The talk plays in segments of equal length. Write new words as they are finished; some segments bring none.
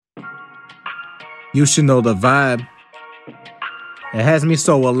You should know the vibe. It has me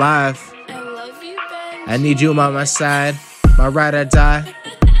so alive. I love you, Benjii. I need you by my side, my ride or die.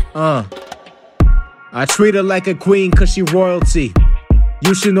 I treat her like a queen cause she royalty.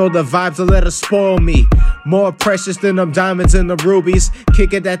 You should know the vibes to let her spoil me. More precious than them diamonds and the rubies.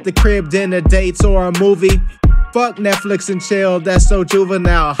 Kick it at the crib, dinner dates or a movie. Fuck Netflix and chill, that's so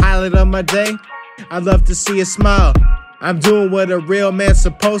juvenile. Highlight of my day, I love to see a smile. I'm doing what a real man's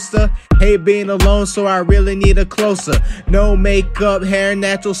supposed to. Hate being alone, so I really need her closer. No makeup, hair,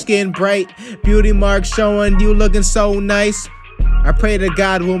 natural skin bright. Beauty marks showing, you looking so nice. I pray to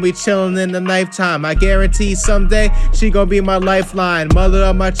God when we chillin' in the nighttime. I guarantee someday she gon' be my lifeline. Mother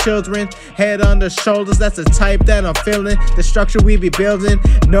of my children, head on the shoulders. That's the type that I'm feeling. The structure we be building.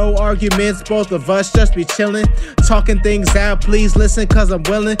 No arguments, both of us just be chillin'. Talking things out, please listen, cause I'm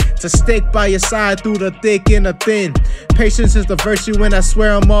willing to stick by your side through the thick and the thin. Patience is the virtue and I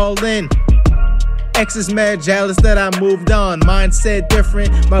swear I'm all in. Ex is mad jealous that I moved on. Mindset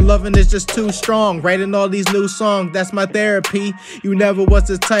different, my loving is just too strong. Writing all these new songs, that's my therapy. You never was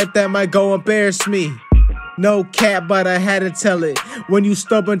the type that might go embarrass me. No cap, but I had to tell it. When you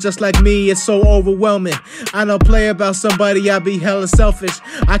stubborn just like me, it's so overwhelming. I don't play about somebody, I be hella selfish.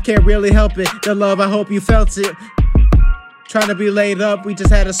 I can't really help it, the love, I hope you felt it. Trying to be laid up, we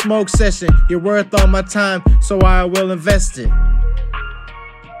just had a smoke session. You're worth all my time, so I will invest it.